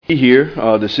here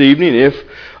this evening if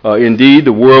indeed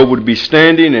the world would be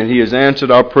standing, and he has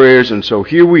answered our prayers. And so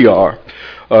here we are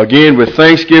again with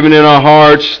thanksgiving in our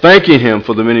hearts, thanking him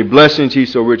for the many blessings he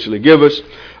so richly gives us.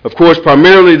 Of course,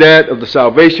 primarily that of the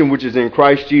salvation which is in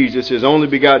Christ Jesus, his only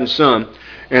begotten Son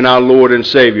and our Lord and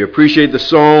Savior. Appreciate the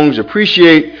songs,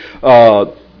 appreciate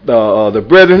the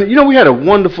brethren. You know, we had a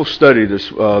wonderful study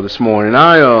this morning.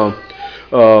 I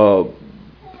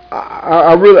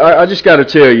just got to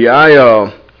tell you,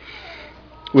 I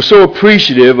was so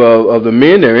appreciative of the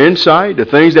men, their insight, the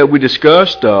things that we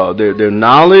discussed, their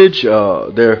knowledge,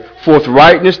 their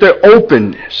forthrightness, their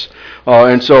openness.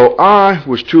 And so I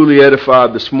was truly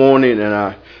edified this morning, and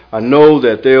I know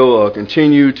that they'll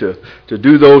continue to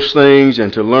do those things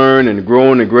and to learn and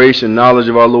grow in the grace and knowledge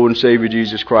of our Lord and Savior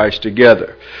Jesus Christ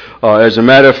together. As a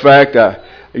matter of fact,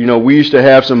 we used to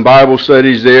have some Bible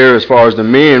studies there as far as the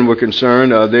men were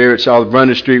concerned there at South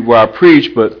Vernon Street where I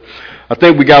preach, but I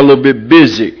think we got a little bit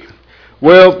busy.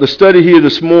 Well, the study here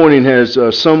this morning has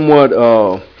somewhat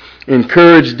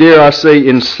encouraged, dare I say,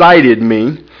 incited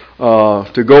me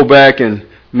to go back and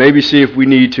maybe see if we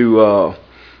need to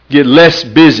get less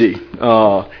busy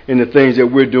in the things that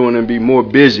we're doing and be more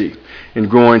busy in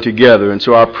growing together. And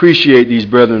so I appreciate these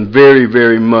brethren very,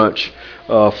 very much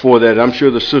for that. I'm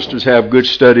sure the sisters have good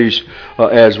studies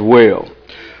as well.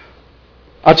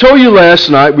 I told you last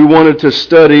night we wanted to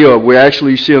study, or we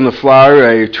actually see on the flyer,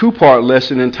 a two-part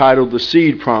lesson entitled The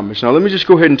Seed Promise. Now let me just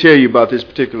go ahead and tell you about this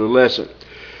particular lesson.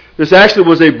 This actually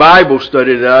was a Bible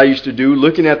study that I used to do,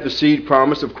 looking at the seed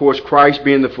promise, of course, Christ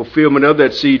being the fulfillment of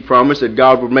that seed promise that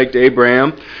God would make to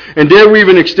Abraham. And dare we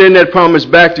even extend that promise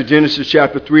back to Genesis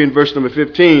chapter 3 and verse number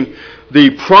 15,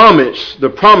 the promise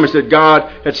that God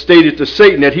had stated to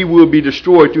Satan that he will be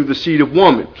destroyed through the seed of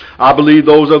woman. I believe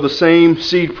those are the same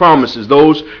seed promises.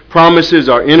 Those promises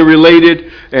are interrelated,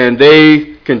 and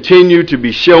they continue to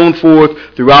be shown forth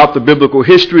throughout the biblical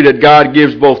history that God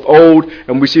gives both Old,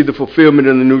 and we see the fulfillment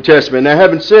in the New Testament. Now,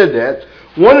 having said that,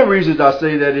 one of the reasons I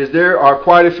say that is there are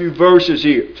quite a few verses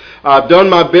here. I've done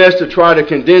my best to try to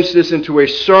condense this into a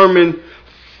sermon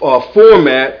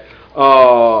format.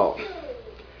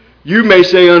 You may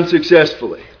say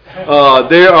unsuccessfully.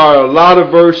 There are a lot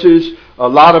of verses, a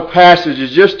lot of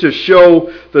passages just to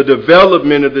show the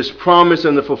development of this promise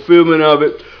and the fulfillment of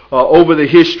it over the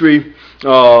history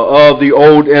of the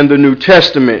Old and the New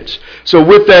Testaments. So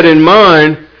with that in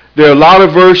mind, there are a lot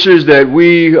of verses that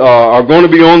we are going to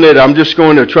be on that I'm just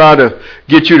going to try to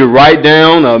get you to write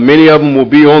down. Many of them will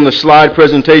be on the slide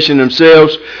presentation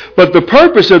themselves. But the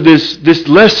purpose of this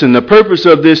lesson, the purpose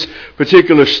of this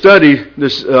particular study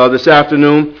this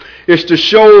afternoon is to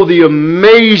show the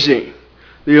amazing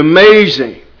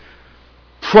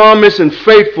promise and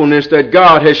faithfulness that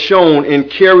God has shown in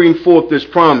carrying forth this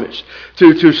promise.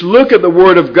 To look at the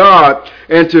Word of God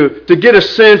and to get a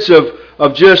sense of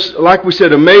just, like we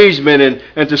said, amazement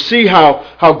and to see how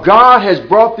God has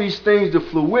brought these things to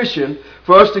fruition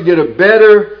for us to get a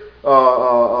better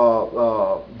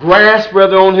grasp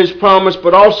rather on His promise,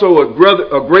 but also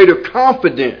a greater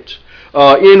confidence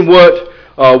in what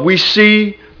we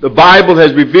see the Bible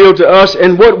has revealed to us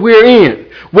and what we're in.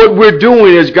 What we're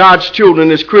doing as God's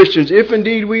children, as Christians, if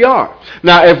indeed we are.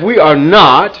 Now, if we are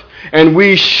not, and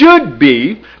we should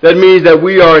be, that means that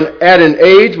we are at an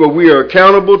age where we are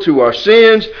accountable to our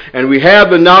sins and we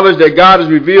have the knowledge that God has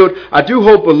revealed. I do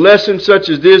hope a lesson such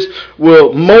as this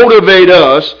will motivate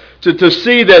us to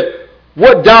see that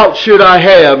what doubt should I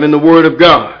have in the Word of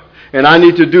God? And I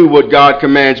need to do what God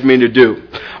commands me to do.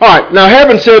 All right, now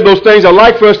having said those things, I'd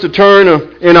like for us to turn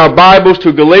in our Bibles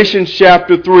to Galatians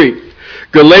chapter 3.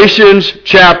 Galatians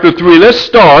chapter 3. Let's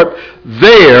start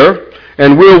there,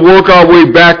 and we'll work our way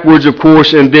backwards, of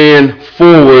course, and then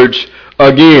forwards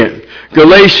again.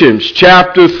 Galatians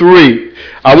chapter 3.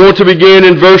 I want to begin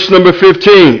in verse number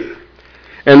 15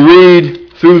 and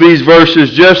read through these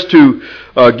verses just to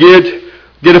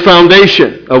get a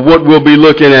foundation of what we'll be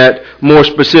looking at more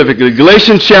specifically.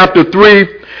 Galatians chapter 3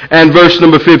 and verse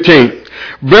number 15.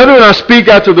 Brethren, I speak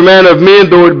after the manner of men,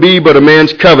 though it be but a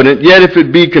man's covenant. Yet if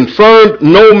it be confirmed,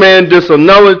 no man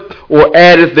disannulleth or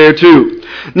addeth thereto.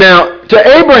 Now,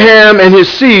 to Abraham and his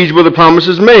seed were the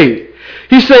promises made.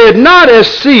 He said, not as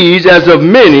seeds as of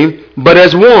many, but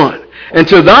as one. And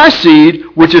to thy seed,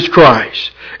 which is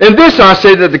Christ. And this I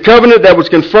say, that the covenant that was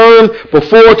confirmed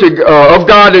before of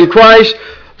God in Christ,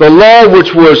 the law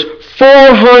which was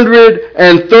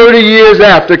 430 years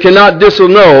after, cannot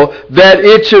disannul that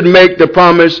it should make the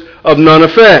promise of none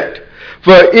effect.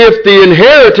 For if the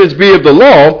inheritance be of the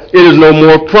law, it is no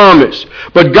more promise.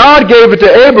 But God gave it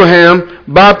to Abraham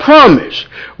by promise.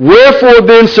 Wherefore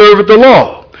then serveth the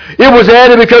law? It was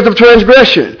added because of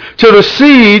transgression. To the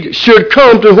seed should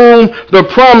come to whom the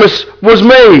promise was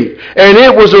made. And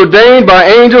it was ordained by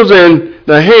angels in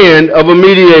the hand of a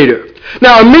mediator.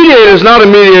 Now, a mediator is not a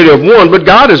mediator of one, but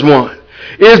God is one.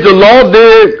 Is the law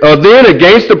then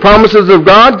against the promises of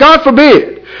God? God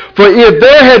forbid. For if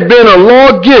there had been a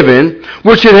law given,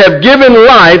 which should have given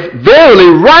life,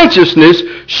 verily righteousness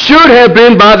should have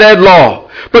been by that law.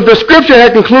 But the Scripture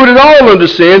had concluded all under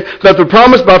sin, that the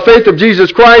promise by faith of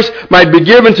Jesus Christ might be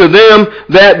given to them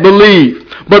that believe.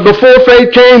 But before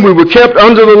faith came, we were kept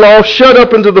under the law, shut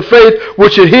up into the faith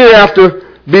which should hereafter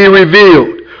be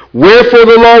revealed. Wherefore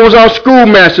the law was our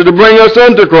schoolmaster to bring us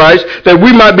unto Christ, that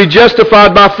we might be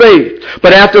justified by faith.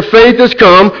 But after faith is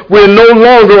come, we are no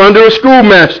longer under a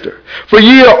schoolmaster. For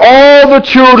ye are all the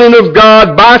children of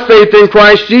God by faith in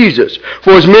Christ Jesus.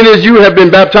 For as many as you have been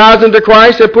baptized into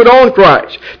Christ have put on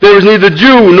Christ. There is neither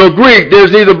Jew nor Greek, there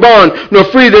is neither bond nor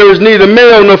free, there is neither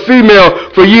male nor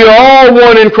female, for ye are all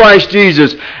one in Christ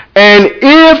Jesus. And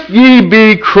if ye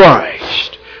be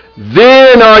Christ,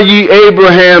 then are ye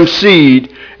Abraham's seed,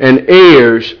 and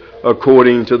heirs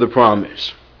according to the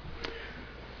promise.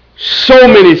 So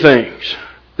many things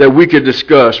that we could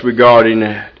discuss regarding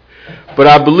that. But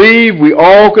I believe we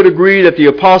all could agree that the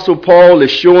Apostle Paul is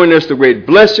showing us the great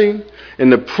blessing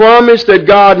and the promise that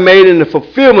God made and the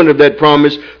fulfillment of that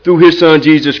promise through his Son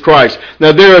Jesus Christ.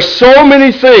 Now there are so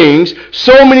many things,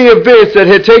 so many events that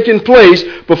had taken place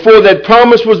before that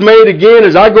promise was made again.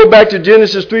 As I go back to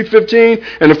Genesis 3:15,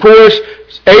 and of course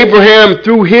Abraham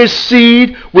through his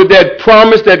seed with that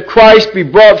promise that Christ be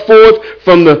brought forth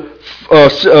from the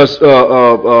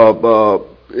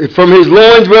from his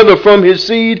loins, rather from his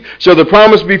seed, shall the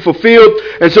promise be fulfilled.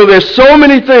 And so there's so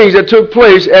many things that took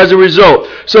place as a result.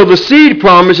 So the seed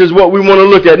promise is what we want to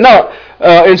look at. Now,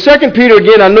 in 2 Peter,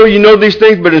 again, I know you know these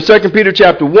things, but in 2 Peter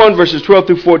chapter 1, verses 12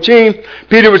 through 14,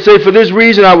 Peter would say, for this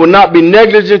reason I will not be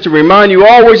negligent to remind you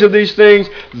always of these things,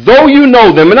 though you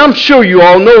know them. And I'm sure you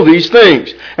all know these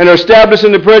things, and are established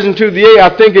in the present truth. Yea, I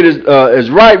think it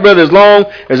is right, brother, as long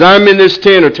as I'm in this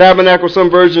tent or tabernacle, some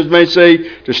versions may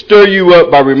say, to stir you up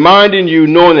by reminding you,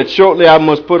 knowing that shortly I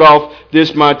must put off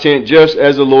this my tent, just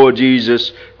as the Lord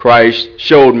Jesus Christ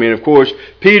showed me. And of course,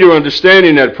 Peter,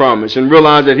 understanding that promise and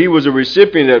realized that he was a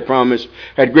recipient of that promise,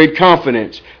 had great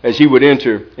confidence as he would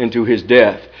enter into his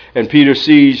death. And Peter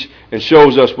sees and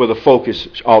shows us where the focus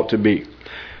ought to be.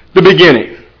 The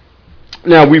beginning.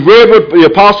 Now, we've read what the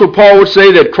Apostle Paul would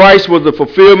say, that Christ was the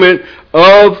fulfillment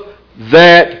of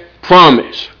that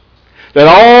promise. That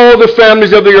all the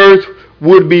families of the earth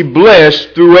would be blessed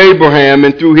through Abraham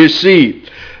and through his seed.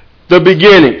 The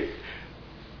beginning.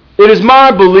 It is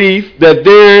my belief that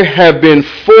there have been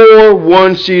 4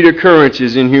 one-seed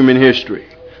occurrences in human history.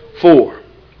 4.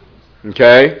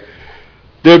 Okay?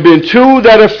 There have been 2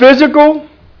 that are physical,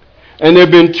 and there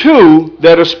have been 2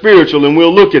 that are spiritual, and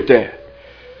we'll look at that.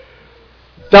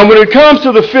 Now, when it comes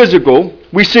to the physical,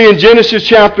 we see in Genesis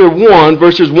chapter 1,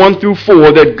 verses 1 through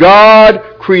 4, that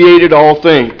God created all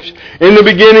things. In the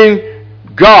beginning,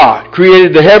 God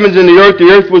created the heavens and the earth.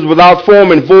 The earth was without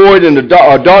form and void, and the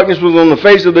darkness was on the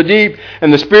face of the deep,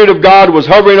 and the Spirit of God was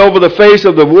hovering over the face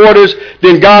of the waters.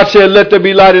 Then God said, let there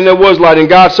be light, and there was light. And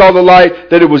God saw the light,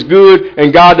 that it was good,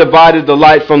 and God divided the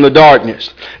light from the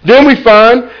darkness. Then we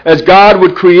find, as God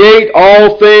would create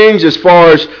all things, as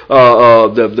far as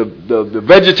the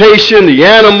vegetation, the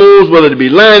animals, whether it be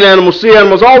land animals, sea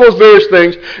animals, all those various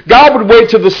things, God would wait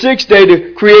till the 6th day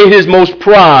to create his most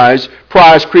prized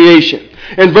creation.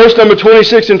 In verse number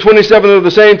 26 and 27 of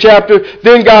the same chapter,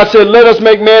 then God said, let us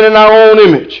make man in our own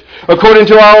image, according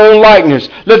to our own likeness.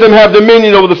 Let them have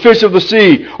dominion over the fish of the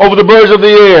sea, over the birds of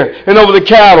the air, and over the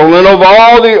cattle, and over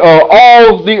all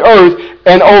the earth,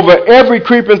 and over every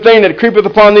creeping thing that creepeth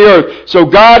upon the earth. So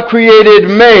God created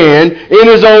man in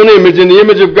his own image. In the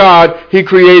image of God, he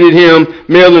created him,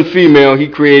 male and female, he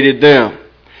created them.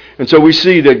 And so we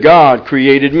see that God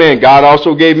created man. God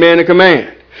also gave man a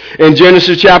command. In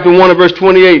Genesis chapter 1 and verse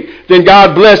 28, then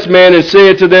God blessed man and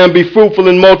said to them, be fruitful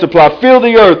and multiply, fill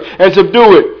the earth and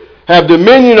subdue it. Have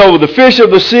dominion over the fish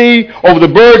of the sea, over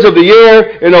the birds of the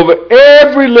air, and over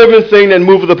every living thing that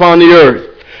moveth upon the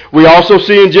earth. We also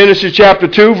see in Genesis chapter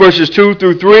 2, verses 2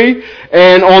 through 3,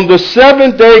 and on the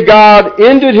 7th day God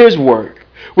ended his work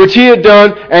which he had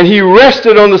done, and he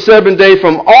rested on the 7th day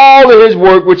from all of his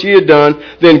work which he had done.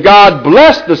 Then God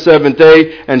blessed the 7th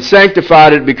day and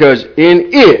sanctified it, because in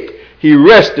it he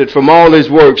rested from all his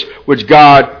works which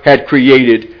God had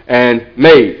created and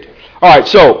made. All right,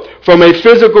 so from a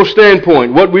physical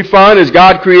standpoint, what we find is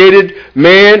God created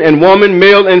man and woman,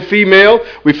 male and female.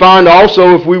 We find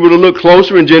also, if we were to look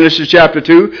closer in Genesis chapter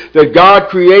 2, that God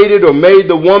created or made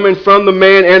the woman from the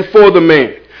man and for the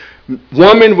man.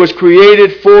 Woman was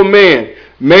created for man.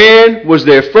 Man was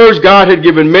there first. God had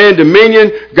given man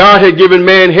dominion. God had given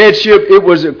man headship. It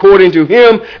was according to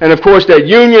him. And of course, that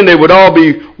union, they would all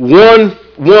be one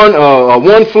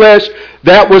flesh.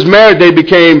 That was married. They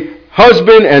became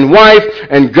husband and wife,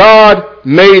 and God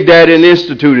made that and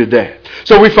instituted that.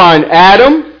 So we find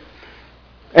Adam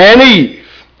and Eve.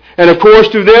 And of course,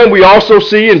 through them, we also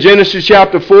see in Genesis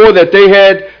chapter 4 that they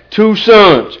had two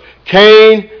sons,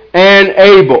 Cain and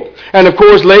Abel. And of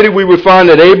course, later we would find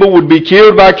that Abel would be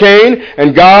killed by Cain,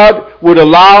 and God would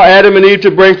allow Adam and Eve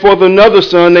to bring forth another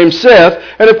son named Seth.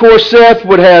 And of course, Seth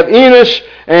would have Enosh,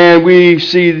 and we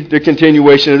see the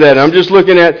continuation of that. I'm just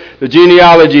looking at the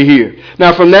genealogy here.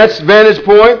 Now, from that vantage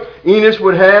point, Enosh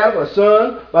would have a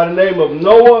son by the name of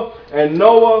Noah, and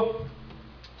Noah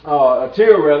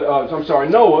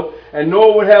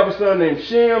would have a son named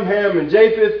Shem, Ham, and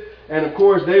Japheth, and of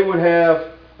course, they would have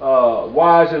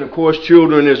wives and of course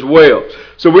children as well.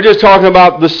 So we're just talking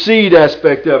about the seed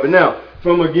aspect of it. Now,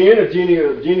 from again a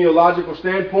genealogical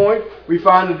standpoint, we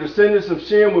find the descendants of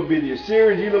Shem would be the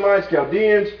Assyrians, Elamites,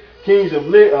 Chaldeans, kings of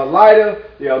Lydda,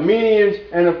 the Armenians,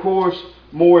 and of course,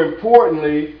 more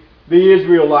importantly, the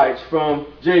Israelites from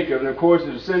Jacob. And of course,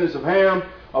 the descendants of Ham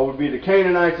would be the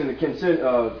Canaanites, and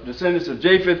the descendants of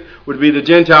Japheth would be the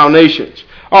Gentile nations.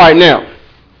 All right, now,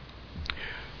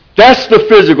 that's the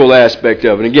physical aspect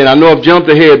of it. Again, I know I've jumped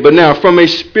ahead, but now from a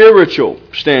spiritual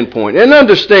standpoint, and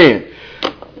understand,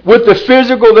 with the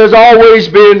physical, there's always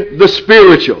been the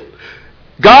spiritual.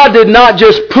 God did not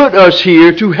just put us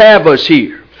here to have us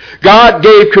here. God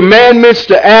gave commandments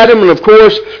to Adam, and of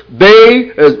course,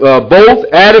 they, both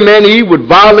Adam and Eve, would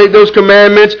violate those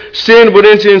commandments. Sin would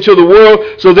enter into the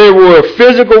world, so there were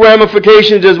physical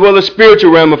ramifications as well as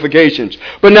spiritual ramifications.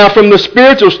 But now, from the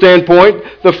spiritual standpoint,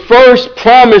 the first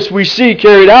promise we see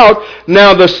carried out,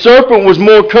 now the serpent was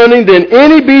more cunning than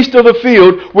any beast of the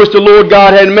field which the Lord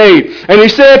God had made. And he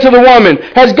said to the woman,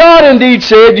 "Has God indeed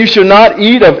said, you shall not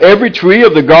eat of every tree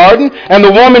of the garden?" And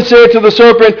the woman said to the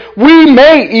serpent, "We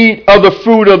may eat of the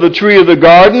fruit of the tree of the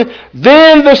garden."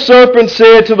 Then the serpent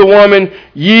said to the woman,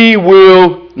 "Ye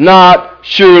will not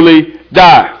surely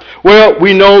die." Well,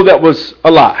 we know that was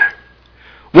a lie.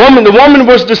 The woman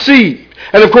was deceived.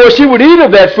 And of course, she would eat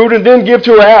of that fruit and then give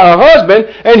to her husband,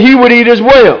 and he would eat as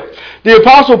well. The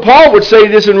Apostle Paul would say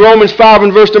this in Romans 5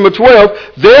 and verse number 12.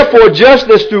 "Therefore, just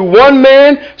as through one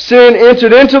man sin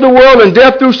entered into the world, and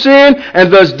death through sin,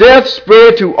 and thus death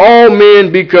spread to all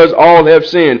men because all have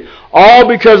sinned." All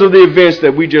because of the events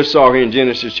that we just saw here in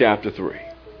Genesis chapter 3.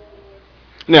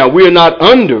 Now, we are not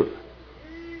under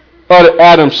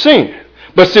Adam's sin.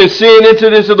 But since sin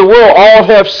entered into the world, all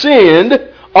have sinned,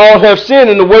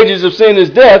 and the wages of sin is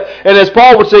death. And as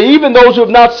Paul would say, even those who have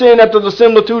not sinned after the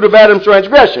similitude of Adam's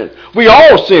transgression. We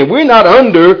all sin. We're not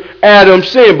under Adam's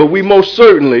sin, but we must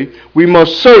certainly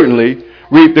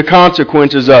reap the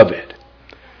consequences of it.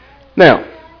 Now,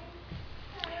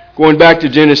 going back to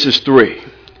Genesis 3.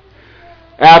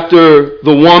 After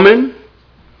the woman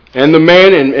and the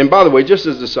man, and by the way, just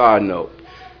as a side note,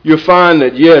 you'll find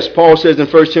that, yes, Paul says in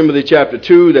 1 Timothy chapter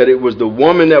 2 that it was the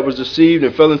woman that was deceived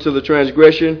and fell into the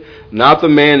transgression, not the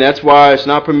man. That's why it's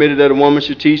not permitted that a woman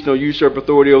should teach nor usurp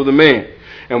authority over the man.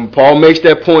 And Paul makes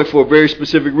that point for a very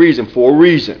specific reason,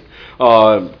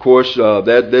 Of course,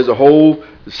 there's a whole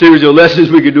series of lessons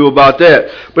we could do about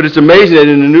that. But it's amazing that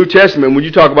in the New Testament, when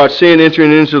you talk about sin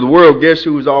entering into the world, guess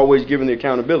who is always given the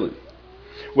accountability?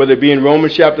 Whether it be in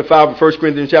Romans chapter 5 or 1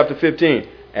 Corinthians chapter 15,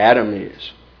 Adam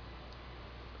is.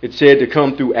 It's said to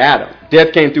come through Adam.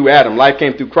 Death came through Adam. Life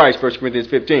came through Christ, 1 Corinthians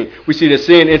 15. We see that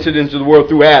sin entered into the world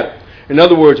through Adam. In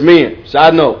other words, men,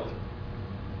 side note,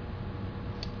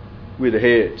 we're the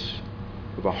heads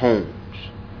of our homes.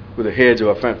 We're the heads of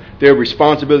our family. There are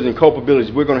responsibilities and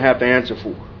culpabilities we're going to have to answer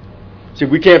for. See,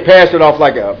 we can't pass it off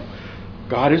like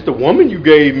God, it's the woman you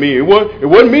gave me. It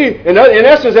wasn't me. In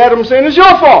essence, Adam is saying it's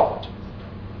your fault.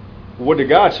 What did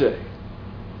God say?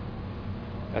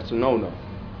 That's a no-no.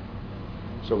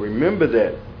 So remember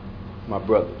that, my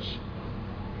brothers.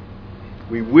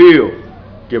 We will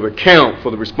give account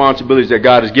for the responsibilities that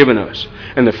God has given us.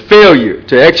 And the failure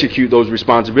to execute those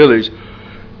responsibilities,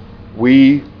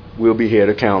 we will be held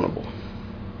accountable.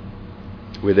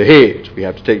 We're the heads. We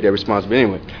have to take that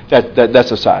responsibility. Anyway,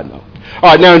 that's a side note. All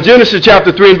right, now in Genesis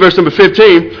chapter 3 and verse number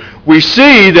 15, we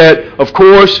see that, of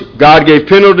course, God gave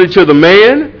penalty to the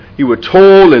man. He would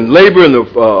toil and labor in the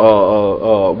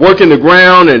work in the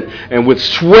ground and with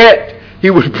sweat He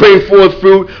would bring forth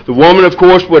fruit. The woman, of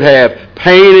course, would have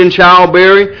pain in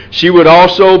childbearing. She would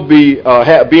also be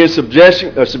in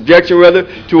subjection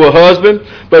to her husband.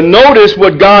 But notice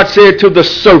what God said to the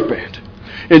serpent.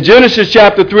 In Genesis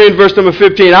chapter 3 and verse number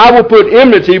 15, I will put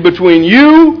enmity between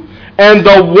you and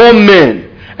the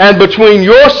woman, and between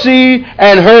your seed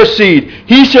and her seed.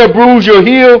 He shall bruise your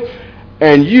heel,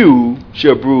 and you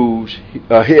shall bruise,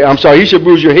 he shall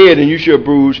bruise your head, and you shall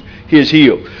bruise his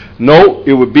heel. No,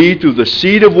 it would be through the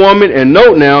seed of woman. And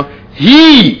note now,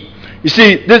 he. You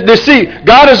see,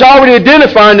 God is already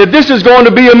identifying that this is going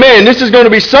to be a man. This is going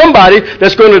to be somebody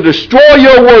that's going to destroy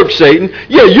your work, Satan.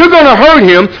 Yeah, you're going to hurt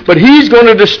him, but he's going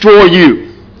to destroy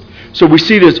you. So we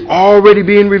see this already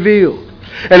being revealed.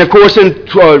 And of course, in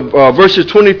verses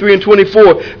 23 and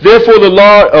 24, therefore the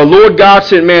Lord God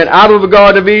sent man out of the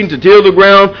Garden of Eden to till the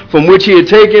ground from which he had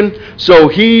taken. So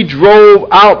he drove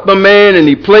out the man, and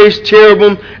he placed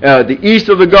cherubim at the east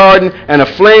of the garden, and a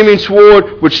flaming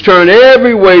sword which turned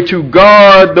every way to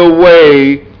guard the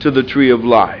way to the tree of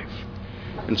life.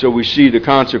 And so we see the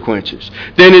consequences.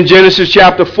 Then in Genesis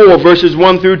chapter 4, verses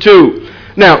 1 through 2.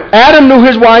 Now, Adam knew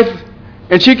his wife,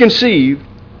 and she conceived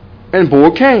and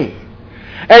bore Cain,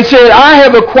 and said, I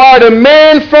have acquired a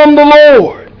man from the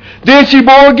Lord. Then she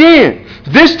bore again,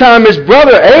 this time his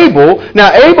brother Abel.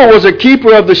 Now Abel was a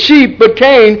keeper of the sheep, but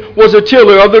Cain was a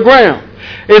tiller of the ground.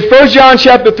 In 1 John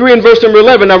chapter 3 and verse number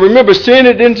 11, now remember, sin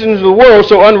had entered into the world,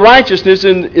 so unrighteousness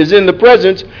is in the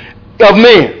presence of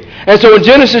men. And so in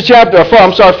 1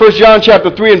 John chapter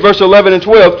 3 and verse 11 and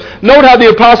 12, note how the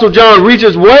Apostle John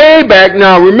reaches way back.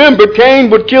 Now remember,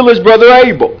 Cain would kill his brother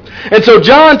Abel. And so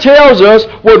John tells us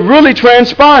what really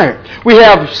transpired. We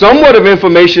have somewhat of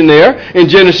information there in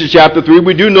Genesis chapter 3.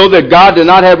 We do know that God did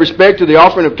not have respect to the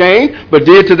offering of Cain, but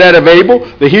did to that of Abel.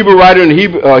 The Hebrew writer in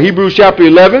Hebrews chapter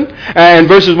 11 and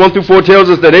verses 1 through 4 tells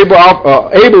us that Abel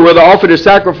offered his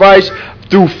sacrifice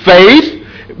through faith,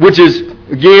 which is,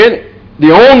 again,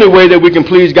 the only way that we can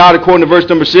please God according to verse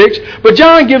number 6. But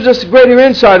John gives us greater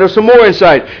insight, or some more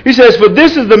insight. He says, for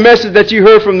this is the message that you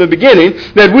heard from the beginning,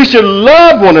 that we should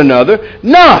love one another,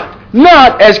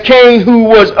 not as Cain, who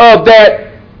was of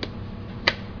that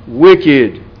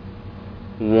wicked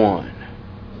one.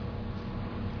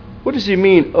 What does he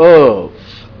mean, of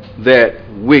that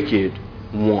wicked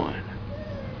one?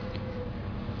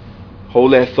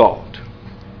 Hold that thought.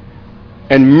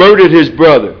 And murdered his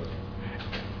brother.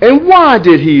 And why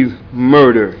did he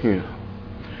murder him?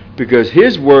 Because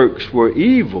his works were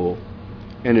evil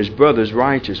and his brother's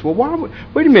righteous. Well,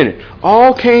 wait a minute.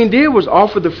 All Cain did was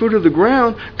offer the fruit of the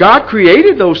ground. God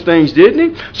created those things,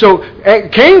 didn't he? So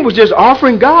Cain was just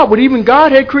offering God what even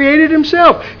God had created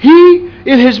himself. He,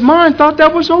 in his mind, thought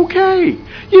that was okay.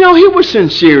 You know, he was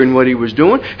sincere in what he was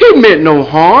doing. He meant no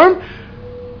harm.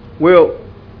 Well,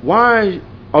 why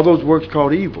are those works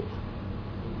called evil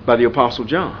by the Apostle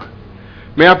John?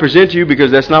 May I present to you, because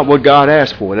that's not what God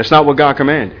asked for. That's not what God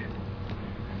commanded.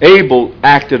 Abel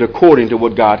acted according to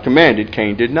what God commanded.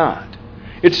 Cain did not.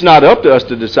 It's not up to us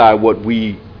to decide what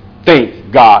we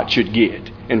think God should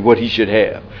get and what he should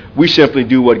have. We simply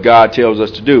do what God tells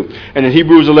us to do. And in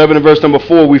Hebrews 11 and verse number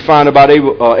 4, we find about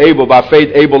Abel. By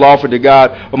faith, Abel offered to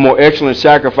God a more excellent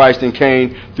sacrifice than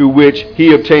Cain, through which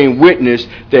he obtained witness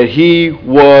that he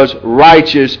was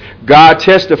righteous, God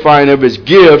testifying of his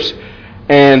gifts,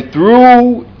 and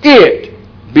through it,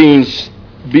 being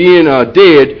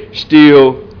dead,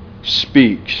 still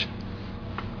speaks.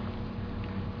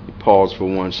 Pause for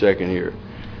 1 second here.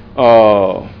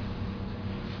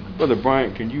 Brother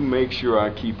Bryant, can you make sure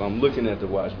I'm looking at the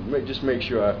watch, just make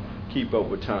sure I keep up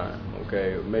with time,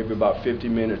 okay? Maybe about 50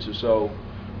 minutes or so.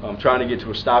 I'm trying to get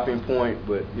to a stopping point,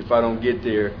 but if I don't get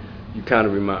there, you kind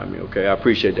of remind me, okay? I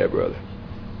appreciate that, brother.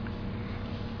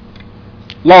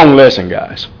 Long lesson,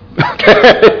 guys.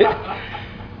 Okay.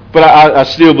 But I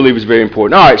still believe it's very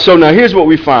important. All right, so now here's what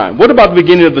we find. What about the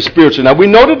beginning of the spiritual? Now, we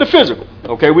noted the physical.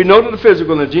 Okay, we noted the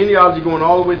physical and the genealogy going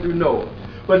all the way through Noah.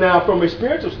 But now, from a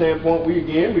spiritual standpoint, we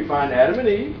find Adam and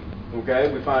Eve. Okay,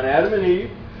 we find Adam and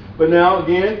Eve. But now,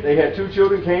 again, they had two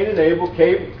children, Cain and Abel.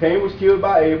 Cain was killed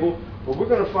by Abel. But we're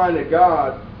going to find that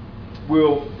God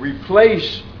will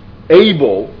replace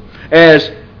Abel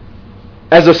as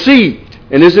a seed.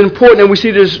 And it's important that we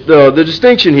see this the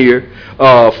distinction here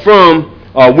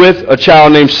with a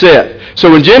child named Seth.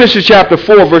 So in Genesis chapter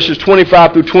 4, verses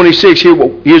 25 through 26,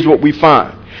 here's what we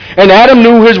find. And Adam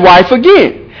knew his wife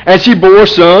again, and she bore a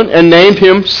son and named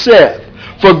him Seth.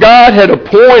 For God had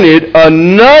appointed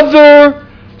another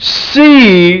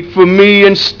seed for me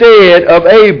instead of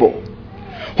Abel,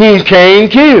 whom Cain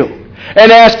killed.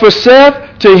 And as for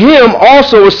Seth, to him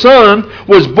also a son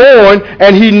was born,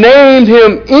 and he named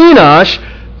him Enosh.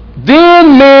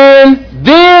 Then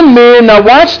men, now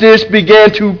watch this,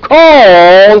 began to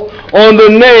call on the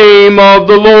name of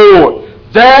the Lord.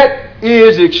 That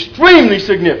is extremely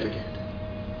significant.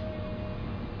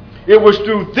 It was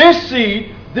through this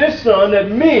seed, this son,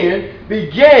 that men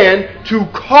began to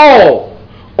call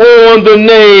on the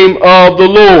name of the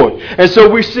Lord. And so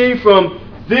we see from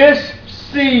this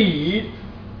seed,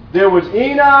 there was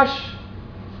Enosh,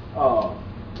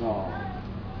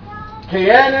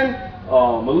 Cainan,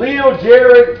 Malil,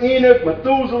 Jared, Enoch,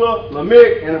 Methuselah,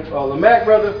 Lamech, and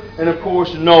of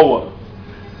course Noah.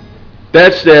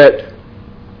 That's that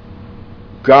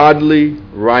godly,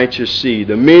 righteous seed.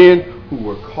 The men who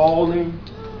were calling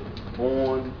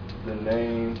on the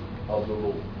name of the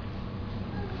Lord.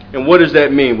 And what does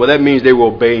that mean? Well, that means they were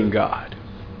obeying God.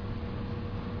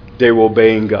 They were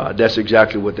obeying God. That's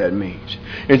exactly what that means.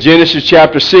 In Genesis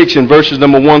chapter 6 and verses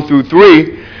number 1 through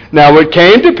 3, now it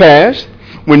came to pass,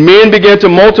 when men began to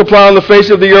multiply on the face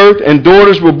of the earth, and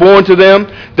daughters were born to them,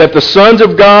 that the sons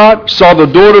of God saw the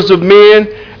daughters of men,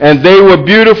 and they were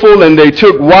beautiful, and they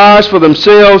took wives for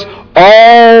themselves,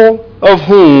 all of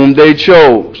whom they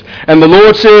chose. And the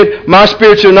Lord said, my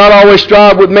spirit shall not always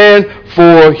strive with man,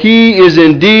 for he is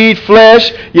indeed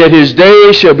flesh, yet his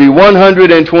days shall be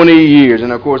 120 years.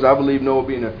 And of course, I believe Noah,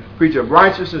 being a preacher of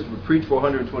righteousness, would preach for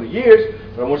 120 years.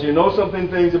 But I want you to know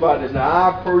things about this. Now,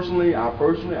 I personally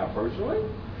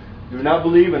do not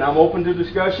believe, and I'm open to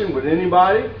discussion with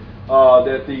anybody,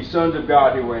 that the sons of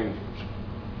God here were angels.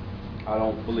 I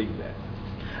don't believe that.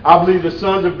 I believe the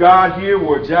sons of God here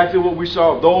were exactly what we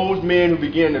saw, those men who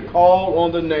began to call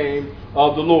on the name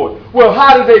of the Lord. Well,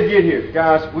 how did they get here?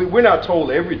 Guys, we're not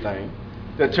told everything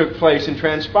that took place and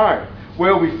transpired.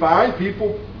 Well, we find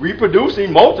people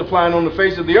reproducing, multiplying on the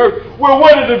face of the earth. Well,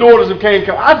 where did the daughters of Cain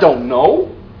come? I don't know.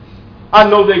 I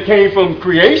know they came from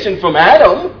creation, from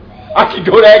Adam. I could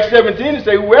go to Acts 17 and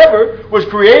say whoever was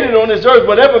created on this earth,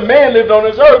 whatever man lived on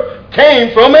this earth,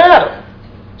 came from Adam.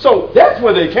 So that's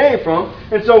where they came from.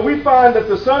 And so we find that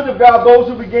the sons of God, those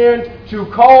who began to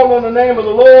call on the name of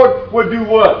the Lord, would do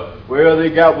what? Well, they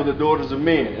got with the daughters of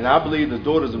men. And I believe the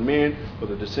daughters of men were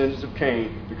the descendants of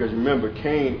Cain. Because remember,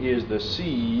 Cain is the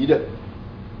seed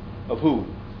of who?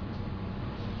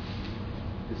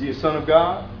 Is he a son of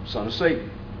God? Son of Satan.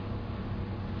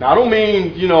 Now, I don't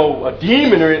mean, a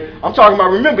demon or anything. I'm talking about,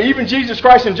 remember, even Jesus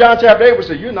Christ in John chapter 8 would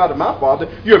say, you're not of my father.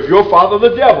 You're of your father,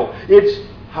 the devil. It's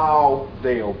how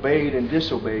they obeyed and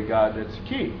disobeyed God that's the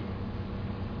key.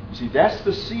 You see, that's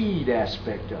the seed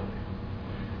aspect of it.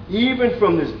 Even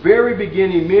from this very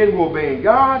beginning, men were obeying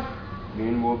God,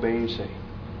 men were obeying Satan.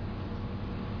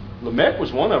 Lamech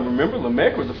was one of them. Remember,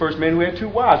 Lamech was the first man who had 2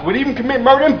 wives, would even commit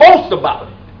murder and boast about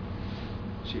it.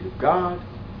 Seed of God,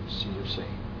 seed of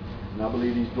Satan. And I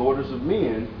believe these daughters of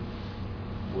men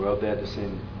were of that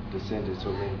descendants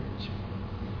or lineage.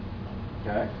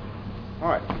 Okay? All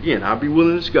right. Again, I'll be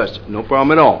willing to discuss it. No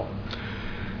problem at all.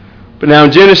 But now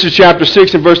in Genesis chapter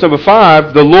 6 and verse number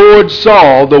 5, the Lord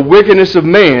saw the wickedness of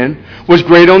man was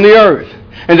great on the earth,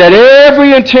 and that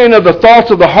every intent of the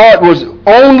thoughts of the heart was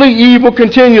only evil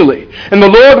continually. And the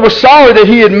Lord was sorry that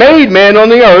he had made man on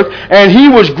the earth, and he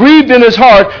was grieved in his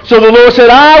heart. So the Lord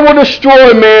said, I will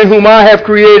destroy man whom I have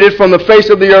created from the face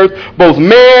of the earth, both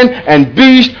man and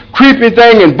beast, creeping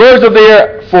thing, and birds of the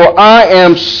air, for I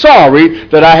am sorry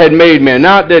that I had made man.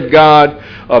 Not that God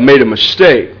made a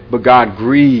mistake, but God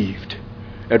grieved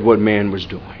at what man was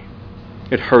doing.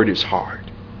 It hurt his heart.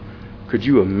 Could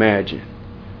you imagine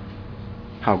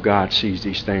how God sees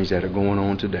these things that are going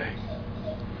on today?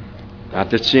 Not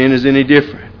that sin is any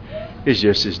different. It's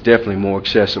definitely more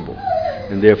accessible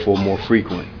and therefore more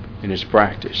frequent in its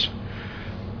practice.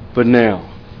 But now,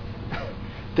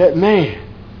 that man,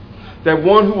 that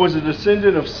one who was a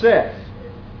descendant of Seth,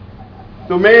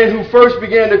 the man who first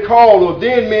began to call, or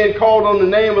then men called on the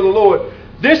name of the Lord,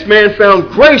 this man found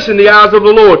grace in the eyes of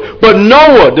the Lord. But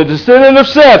Noah, the descendant of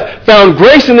Seth, found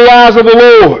grace in the eyes of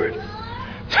the Lord.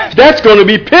 That's going to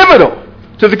be pivotal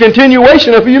to the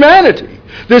continuation of humanity.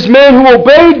 This man who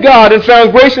obeyed God and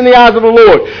found grace in the eyes of the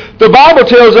Lord. The Bible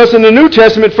tells us in the New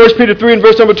Testament, 1 Peter 3 and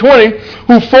verse number 20,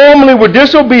 who formerly were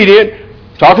disobedient,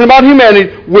 talking about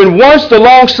humanity, when once the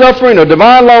long-suffering or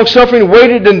divine long-suffering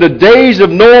waited in the days of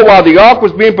Noah while the ark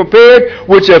was being prepared,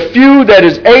 which a few, that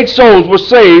is 8 souls, were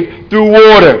saved through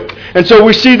water. And so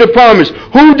we see the promise.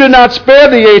 Who did not spare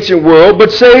the ancient world,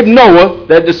 but saved Noah,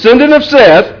 that descendant of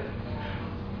Seth,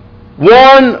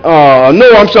 one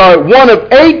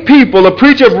of 8 people, a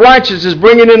preacher of righteousness,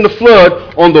 bringing in the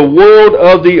flood on the world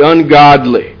of the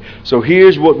ungodly. So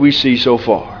here's what we see so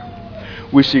far.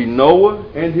 We see Noah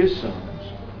and his sons,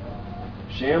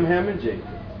 Shem, Ham, and Japheth,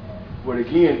 would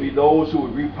again be those who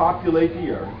would repopulate the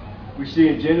earth. We see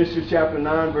in Genesis chapter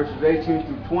 9, verses 18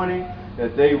 through 20,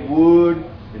 that they would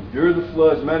endure the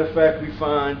floods. Matter of fact, we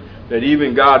find that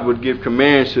even God would give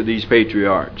commands to these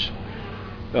patriarchs,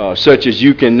 such as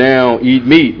you can now eat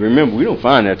meat. Remember, we don't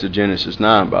find that to Genesis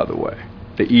 9, by the way,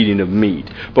 the eating of meat.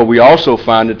 But we also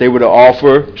find that they were to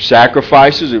offer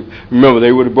sacrifices. Remember,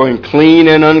 they were to bring clean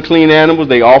and unclean animals.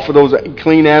 They offer those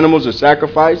clean animals as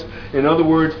sacrifice. In other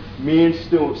words, men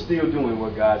still doing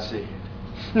what God said.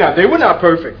 Now, they were not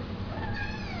perfect.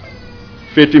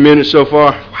 50 minutes so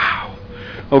far? Wow.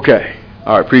 Okay.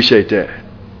 All right, appreciate that.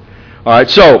 All right,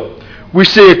 so we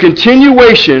see a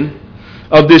continuation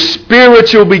of this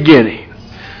spiritual beginning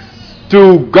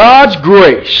through God's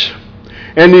grace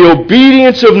and the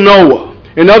obedience of Noah.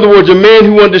 In other words, a man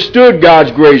who understood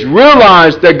God's grace,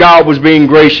 realized that God was being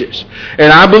gracious,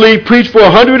 and I believe preached for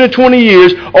 120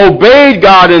 years, obeyed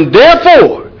God, and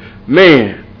therefore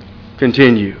man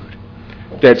continued.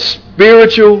 That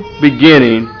spiritual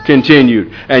beginning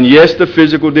continued. And yes, the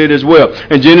physical did as well.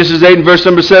 In Genesis 8 and verse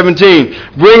number 17,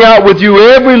 bring out with you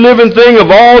every living thing of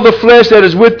all the flesh that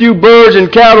is with you, birds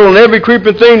and cattle, and every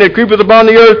creeping thing that creepeth upon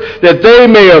the earth, that they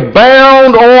may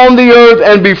abound on the earth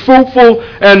and be fruitful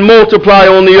and multiply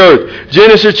on the earth.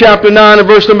 Genesis chapter 9 and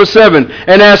verse number 7,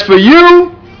 and as for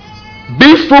you,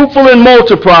 be fruitful and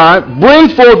multiply, bring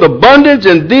forth abundance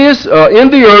in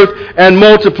the earth, and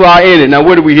multiply in it. Now,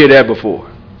 where did we hear that before?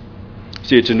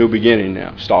 See, it's a new beginning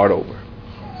now. Start over.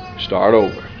 Start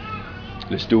over.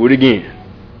 Let's do it again.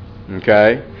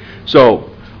 Okay?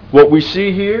 So, what we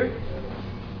see here,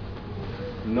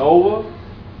 Noah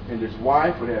and his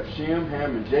wife would have Shem,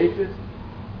 Ham, and Japheth.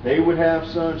 They would have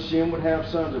sons. Shem would have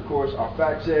sons. Of course, our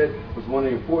fact said was one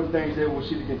of the important things there. We'll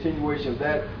see the continuation of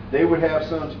that. They would have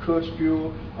sons, Cush,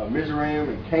 Pul, Mizraim,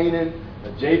 and Canaan.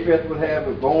 Japheth would have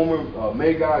Gomer,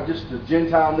 Magog, just the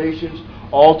Gentile nations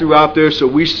all throughout there. So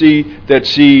we see that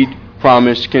seed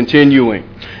promise continuing.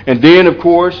 And then, of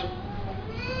course,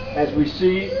 as we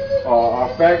see, our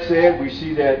fact said, we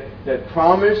see that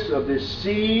promise of this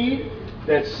seed,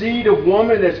 that seed of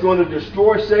woman that's going to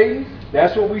destroy Satan.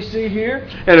 That's what we see here.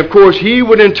 And of course, he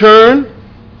would in turn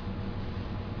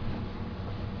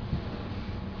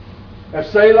have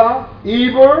Selah,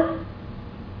 Eber,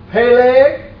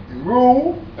 Peleg, and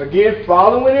Reu. Again,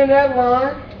 following in that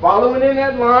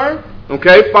line.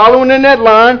 Okay, following in that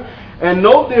line. And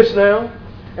note this now.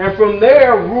 And from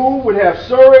there, Reu would have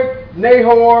Serach,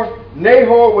 Nahor.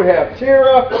 Nahor would have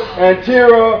Terah. And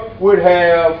Terah would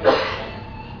have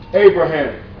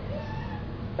Abraham.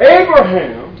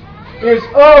 Abraham is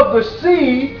of the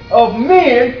seed of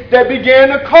men that began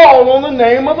to call on the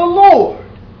name of the Lord.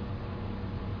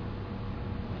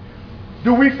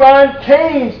 Do we find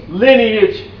Cain's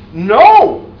lineage?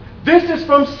 No. This is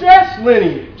from Seth's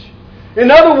lineage.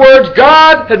 In other words,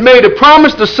 God had made a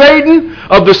promise to Satan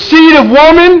of the seed of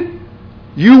woman,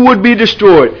 you would be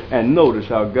destroyed. And notice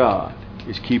how God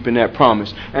is keeping that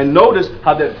promise. And notice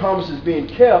how that promise is being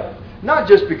kept, not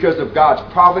just because of God's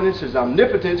providence, His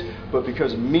omnipotence, but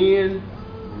because men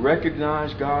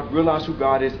recognize God, realize who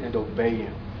God is, and obey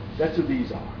Him. That's who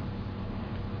these are.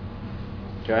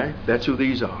 Okay? That's who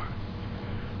these are.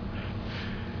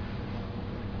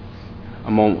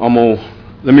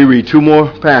 Let me read two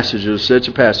more passages, sets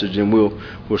of passages, and we'll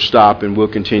stop and we'll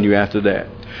continue after that.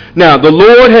 Now, the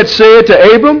Lord had said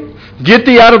to Abram, get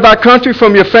thee out of thy country,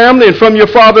 from your family, and from your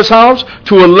father's house,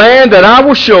 to a land that I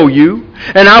will show you,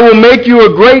 and I will make you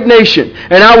a great nation,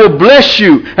 and I will bless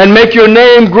you, and make your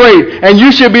name great, and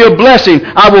you shall be a blessing.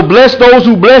 I will bless those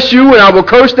who bless you, and I will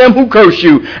curse them who curse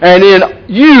you, and in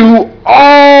you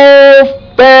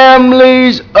all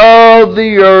families of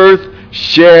the earth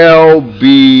shall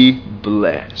be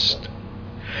blessed.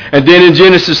 And then in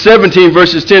Genesis 17,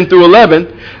 verses 10 through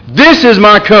 11, this is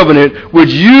my covenant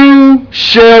which you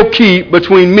shall keep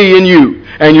between me and you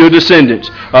and your descendants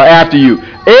after you.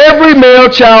 Every male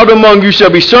child among you shall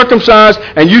be circumcised,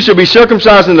 and you shall be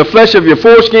circumcised in the flesh of your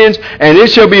foreskins, and it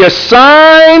shall be a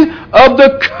sign of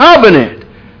the covenant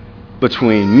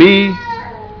between me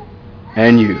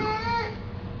and you.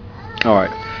 All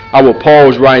right. I will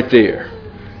pause right there,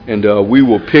 and we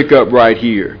will pick up right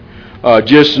here.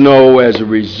 Just know as a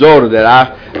result of that,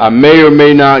 I may or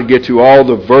may not get to all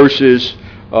the verses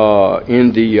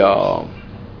in the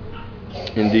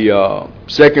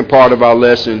second part of our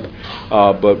lesson,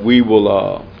 but we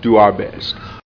will do our best.